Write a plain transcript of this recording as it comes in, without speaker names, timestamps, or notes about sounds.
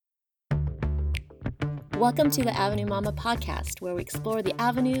Welcome to the Avenue Mama podcast, where we explore the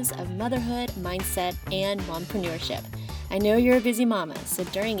avenues of motherhood, mindset, and mompreneurship. I know you're a busy mama, so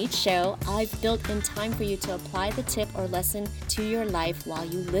during each show, I've built in time for you to apply the tip or lesson to your life while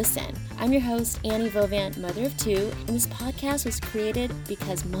you listen. I'm your host, Annie Vovant, mother of two, and this podcast was created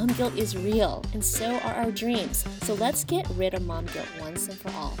because mom guilt is real, and so are our dreams. So let's get rid of mom guilt once and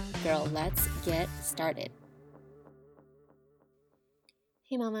for all. Girl, let's get started.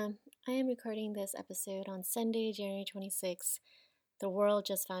 Hey mama, I am recording this episode on Sunday, January 26th. The world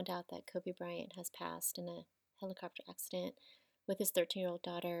just found out that Kobe Bryant has passed in a helicopter accident with his 13-year-old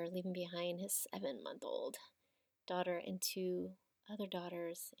daughter, leaving behind his 7-month-old daughter and 2 other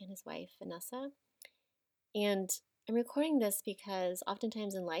daughters and his wife, Vanessa. And I'm recording this because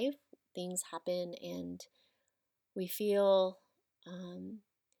oftentimes in life, things happen and we feel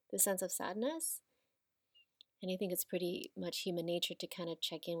the sense of sadness. And I think it's pretty much human nature to kind of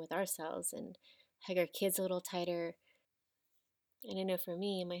check in with ourselves and hug our kids a little tighter. And I know for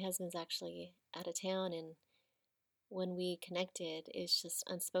me, my husband's actually out of town, and when we connected, it's just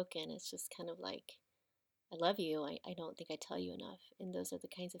unspoken. It's just kind of like, I love you. I don't think I tell you enough. And those are the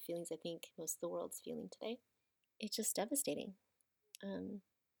kinds of feelings I think most of the world's feeling today. It's just devastating.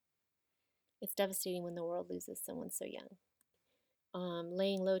 It's devastating when the world loses someone so young.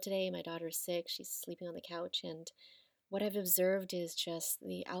 Laying low today, my daughter's sick. She's sleeping on the couch, and what I've observed is just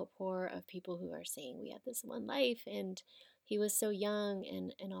the outpour of people who are saying we have this one life and he was so young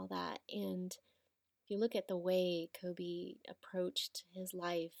and all that. And if you look at the way Kobe approached his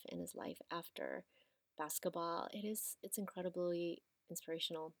life and his life after basketball, it's incredibly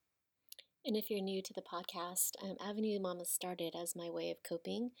inspirational. And if you're new to the podcast, Avenue Mama started as my way of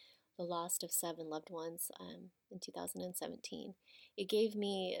coping the loss of 7 loved ones in 2017. It gave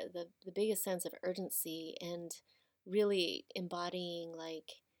me the biggest sense of urgency and really embodying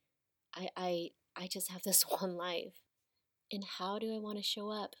like I just have this one life, and how do I want to show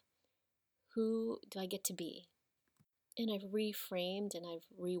up? Who do I get to be? And I've reframed and I've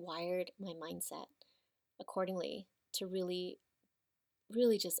rewired my mindset accordingly to really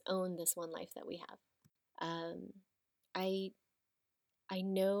just own this one life that we have. I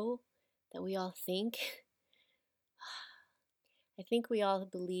know that we all think I think we all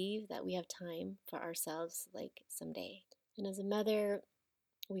believe that we have time for ourselves like someday. And as a mother,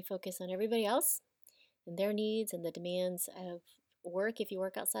 we focus on everybody else and their needs and the demands of work if you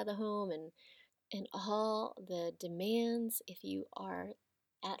work outside the home, and all the demands if you are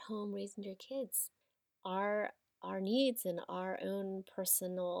at home raising your kids. Our needs and our own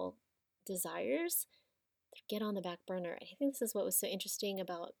personal desires get on the back burner. I think this is what was so interesting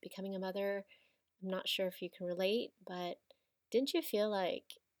about becoming a mother. I'm not sure if you can relate, but didn't you feel like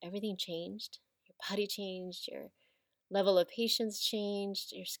everything changed? Your body changed, your level of patience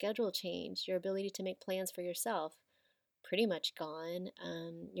changed, your schedule changed, your ability to make plans for yourself pretty much gone.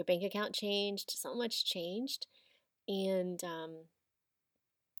 Your bank account changed, so much changed. And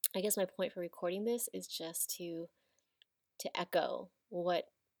I guess my point for recording this is just to echo what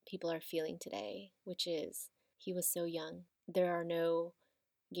people are feeling today, which is he was so young. There are no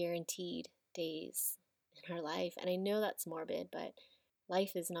guaranteed days in our life. And I know that's morbid, but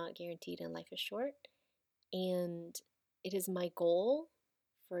life is not guaranteed and life is short. And it is my goal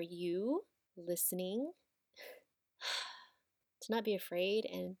for you listening to not be afraid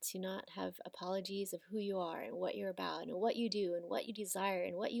and to not have apologies of who you are and what you're about and what you do and what you desire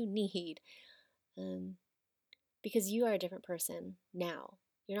and what you need. Because you are a different person now.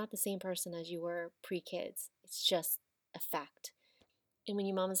 You're not the same person as you were pre-kids. It's just a fact. And when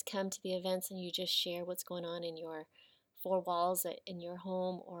you mamas come to the events and you just share what's going on in your 4 walls in your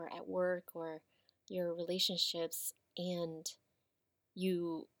home or at work or your relationships, and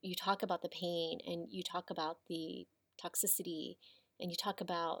you talk about the pain and you talk about the toxicity and you talk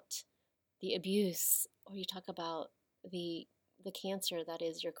about the abuse or you talk about the cancer that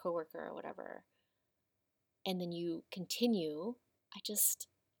is your coworker or whatever, and then you continue, I just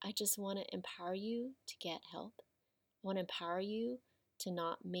want to empower you to get help. I want to empower you to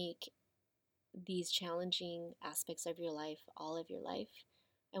not make these challenging aspects of your life all of your life.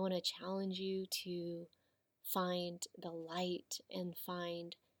 I want to challenge you to find the light and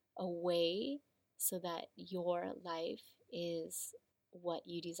find a way so that your life is what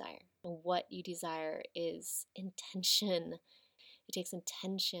you desire. And what you desire is intention. It takes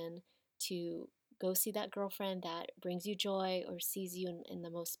intention to go see that girlfriend that brings you joy or sees you in the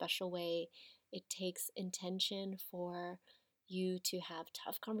most special way. It takes intention for you to have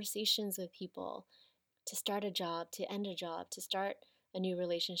tough conversations with people, to start a job, to end a job, to start a new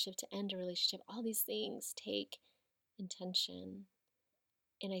relationship, to end a relationship. All these things take intention.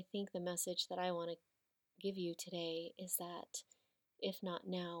 And I think the message that I want to give you today is that if not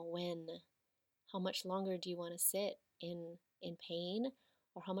now, when? How much longer do you want to sit in pain?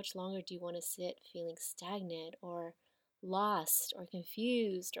 Or how much longer do you want to sit feeling stagnant or lost or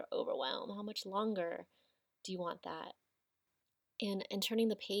confused or overwhelmed? How much longer do you want that? And turning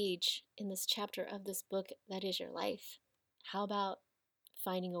the page in this chapter of this book that is your life. How about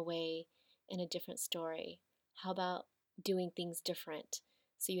finding a way in a different story? How about doing things different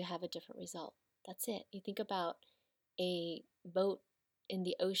so you have a different result? That's it. You think about a boat in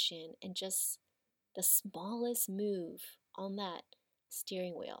the ocean and just the smallest move on that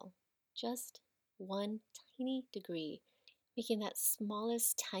steering wheel, just one tiny degree, making that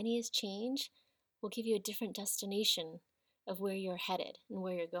smallest, tiniest change will give you a different destination of where you're headed and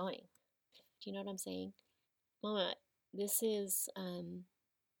where you're going. Do you know what I'm saying? Mama, this is,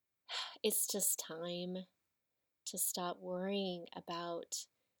 it's just time to stop worrying about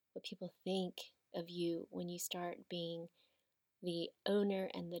what people think of you when you start being the owner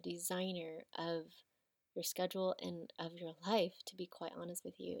and the designer of your schedule and of your life. To be quite honest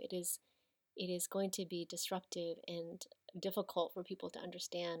with you, it is going to be disruptive and difficult for people to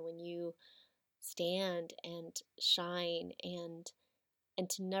understand when you stand and shine and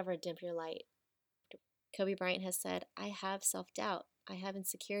to never dim your light. Kobe Bryant has said, I have self-doubt, I have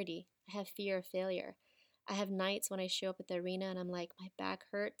insecurity, I have fear of failure. I have nights when I show up at the arena and I'm like, my back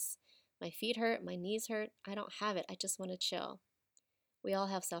hurts, my feet hurt, my knees hurt. I don't have it. I just want to chill. We all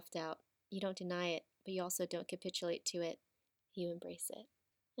have self-doubt. You don't deny it, but you also don't capitulate to it. You embrace it.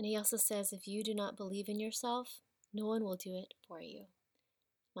 And he also says, if you do not believe in yourself, no one will do it for you.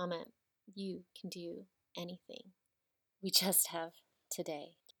 Mama, you can do anything. We just have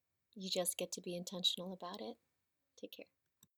today. You just get to be intentional about it. Take care.